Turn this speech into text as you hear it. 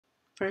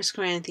1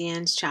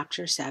 Corinthians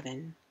chapter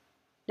 7.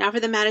 Now for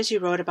the matters you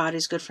wrote about, it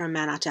is good for a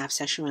man not to have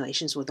sexual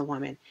relations with a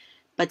woman.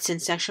 But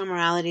since sexual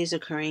morality is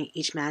occurring,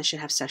 each man should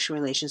have sexual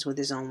relations with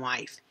his own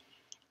wife,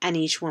 and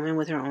each woman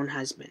with her own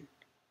husband.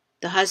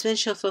 The husband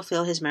shall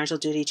fulfill his marital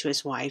duty to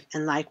his wife,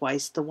 and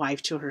likewise the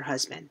wife to her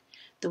husband.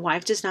 The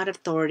wife does not have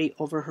authority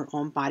over her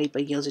own body,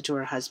 but yields it to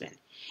her husband.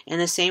 In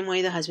the same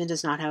way, the husband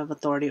does not have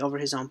authority over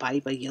his own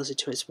body, but yields it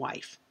to his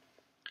wife.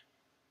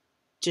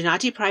 Do not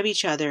deprive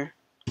each other,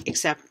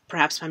 except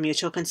perhaps by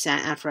mutual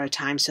consent and for a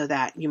time, so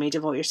that you may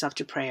devote yourself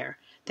to prayer.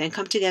 Then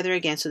come together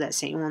again, so that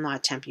Satan will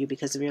not tempt you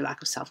because of your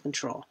lack of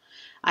self-control.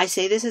 I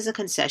say this as a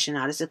concession,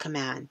 not as a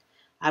command.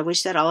 I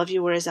wish that all of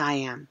you were as I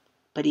am,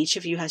 but each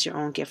of you has your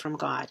own gift from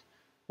God.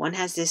 One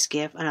has this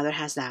gift, another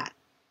has that.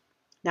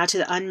 Now to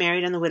the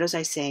unmarried and the widows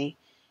I say,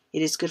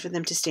 it is good for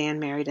them to stay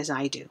unmarried as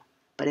I do.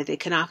 But if they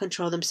cannot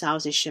control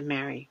themselves, they should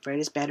marry, for it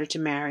is better to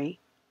marry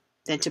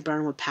than to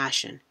burn with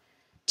passion.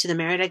 To the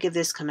married I give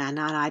this command,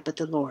 not I, but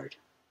the Lord.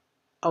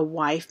 A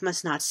wife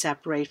must not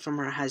separate from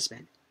her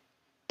husband.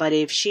 But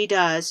if she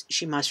does,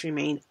 she must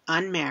remain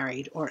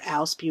unmarried or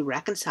else be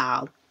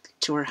reconciled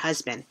to her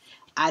husband,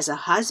 as a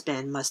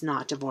husband must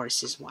not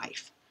divorce his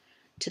wife.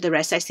 To the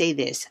rest I say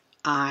this,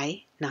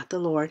 I, not the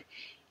Lord,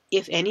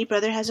 if any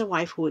brother has a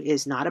wife who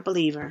is not a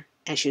believer,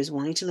 and she is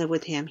willing to live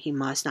with him, he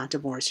must not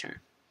divorce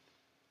her.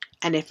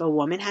 And if a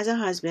woman has a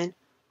husband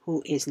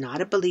who is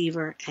not a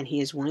believer, and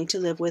he is willing to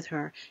live with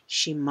her,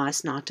 she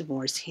must not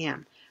divorce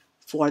him.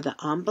 For the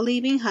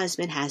unbelieving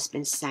husband has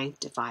been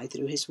sanctified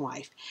through his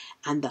wife,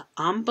 and the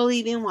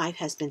unbelieving wife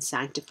has been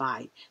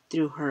sanctified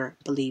through her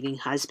believing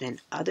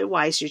husband.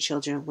 Otherwise your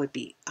children would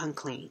be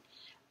unclean.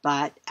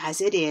 But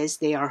as it is,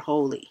 they are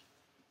holy.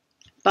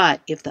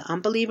 But if the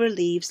unbeliever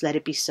leaves, let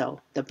it be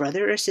so. The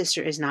brother or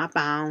sister is not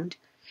bound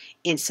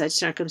in such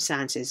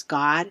circumstances.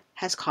 God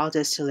has called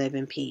us to live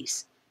in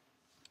peace.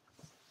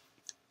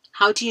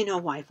 How do you know,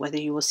 wife, whether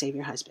you will save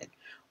your husband?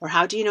 Or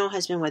how do you know,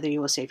 husband, whether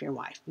you will save your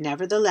wife?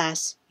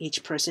 Nevertheless,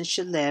 each person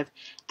should live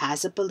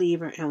as a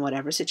believer in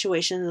whatever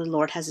situation the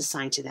Lord has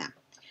assigned to them,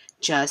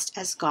 just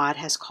as God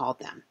has called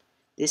them.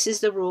 This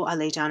is the rule I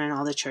lay down in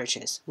all the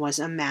churches. Was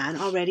a man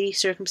already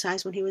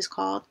circumcised when he was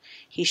called?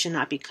 He should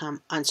not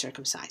become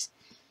uncircumcised.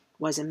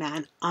 Was a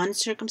man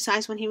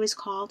uncircumcised when he was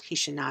called? He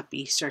should not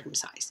be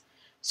circumcised.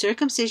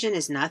 Circumcision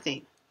is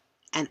nothing,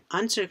 and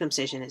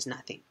uncircumcision is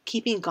nothing.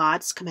 Keeping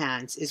God's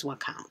commands is what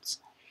counts.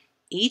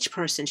 Each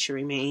person should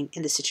remain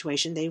in the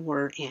situation they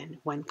were in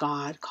when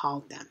God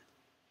called them.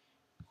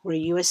 Were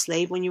you a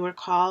slave when you were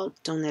called?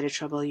 Don't let it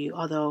trouble you,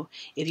 although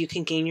if you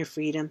can gain your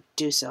freedom,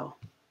 do so.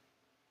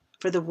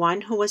 For the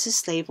one who was a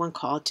slave when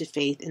called to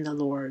faith in the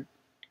Lord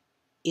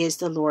is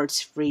the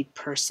Lord's freed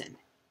person.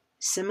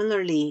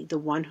 Similarly, the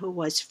one who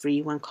was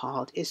free when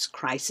called is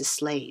Christ's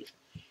slave.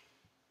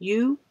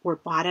 You were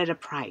bought at a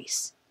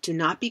price. Do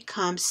not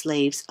become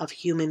slaves of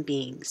human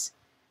beings.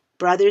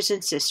 Brothers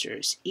and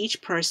sisters,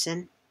 each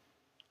person,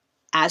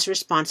 as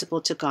responsible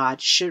to God,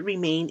 should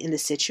remain in the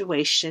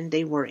situation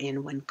they were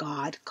in when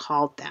God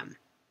called them.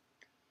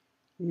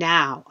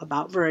 Now,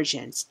 about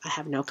virgins, I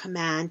have no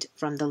command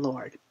from the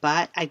Lord,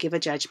 but I give a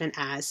judgment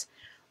as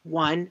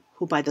one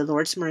who by the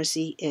Lord's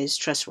mercy is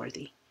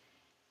trustworthy.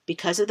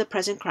 Because of the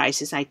present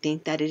crisis, I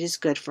think that it is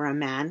good for a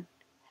man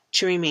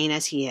to remain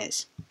as he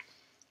is.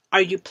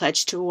 Are you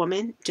pledged to a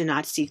woman? Do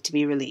not seek to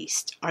be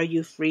released. Are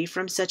you free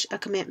from such a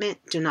commitment?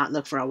 Do not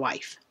look for a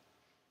wife.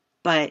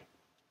 But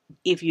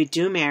if you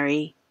do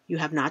marry, you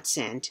have not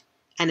sinned,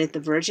 and if the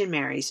virgin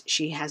marries,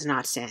 she has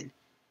not sinned.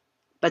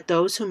 But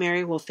those who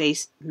marry will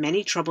face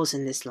many troubles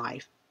in this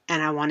life,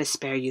 and I want to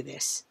spare you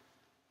this.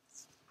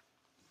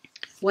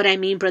 What I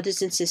mean,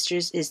 brothers and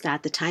sisters, is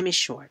that the time is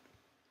short.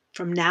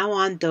 From now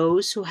on,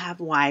 those who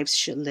have wives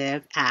should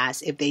live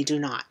as if they do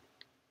not.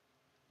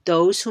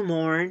 Those who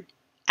mourn,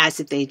 as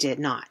if they did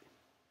not.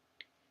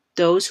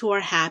 Those who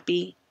are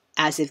happy,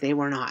 as if they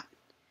were not.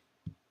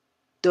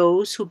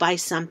 Those who buy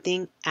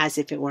something as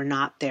if it were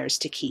not theirs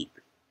to keep.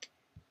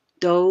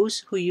 Those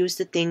who use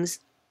the things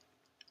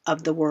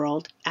of the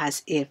world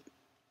as if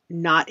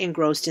not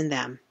engrossed in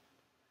them.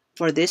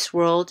 For this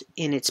world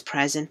in its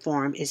present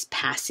form is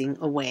passing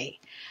away.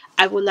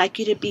 I would like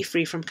you to be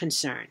free from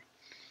concern.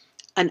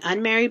 An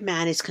unmarried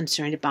man is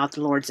concerned about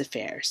the Lord's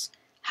affairs,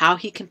 how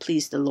he can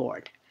please the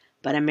Lord.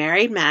 But a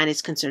married man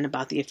is concerned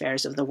about the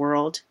affairs of the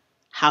world,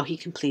 how he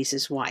can please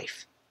his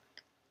wife.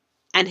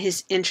 And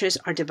his interests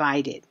are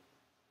divided.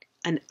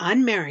 An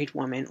unmarried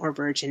woman or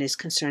virgin is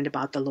concerned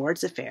about the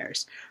Lord's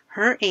affairs.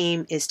 Her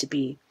aim is to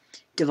be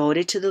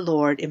devoted to the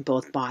Lord in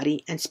both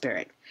body and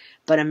spirit.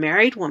 But a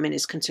married woman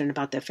is concerned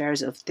about the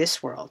affairs of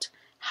this world,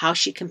 how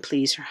she can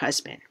please her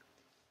husband.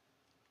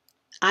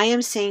 I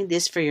am saying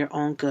this for your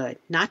own good,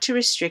 not to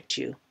restrict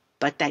you,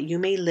 but that you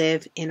may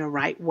live in a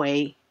right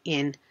way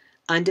in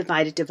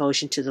undivided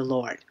devotion to the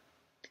Lord.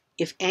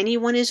 If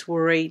anyone is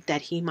worried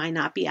that he might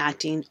not be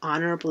acting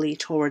honorably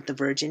toward the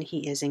virgin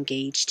he is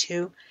engaged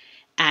to,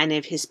 and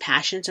if his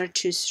passions are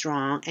too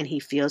strong and he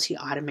feels he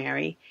ought to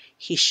marry,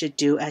 he should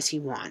do as he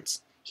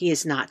wants. He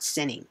is not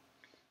sinning.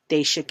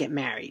 They should get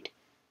married.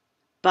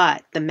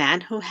 But the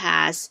man who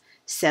has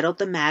settled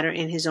the matter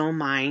in his own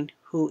mind,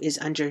 who is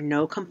under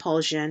no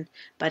compulsion,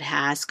 but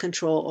has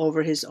control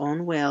over his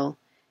own will,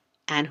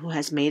 and who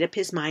has made up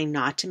his mind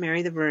not to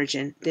marry the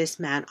virgin, this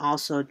man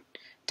also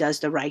does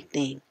the right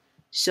thing.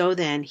 So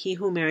then, he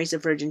who marries a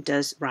virgin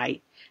does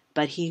right,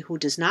 but he who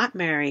does not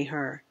marry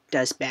her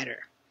does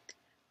better.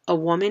 A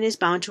woman is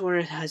bound to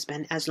her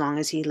husband as long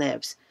as he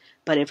lives,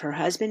 but if her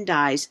husband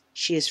dies,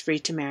 she is free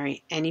to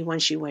marry anyone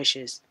she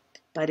wishes.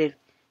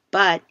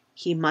 But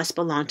he must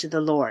belong to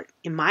the Lord.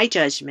 In my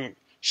judgment,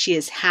 she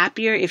is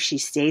happier if she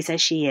stays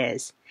as she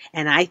is,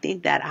 and I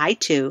think that I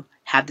too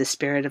have the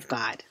Spirit of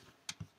God.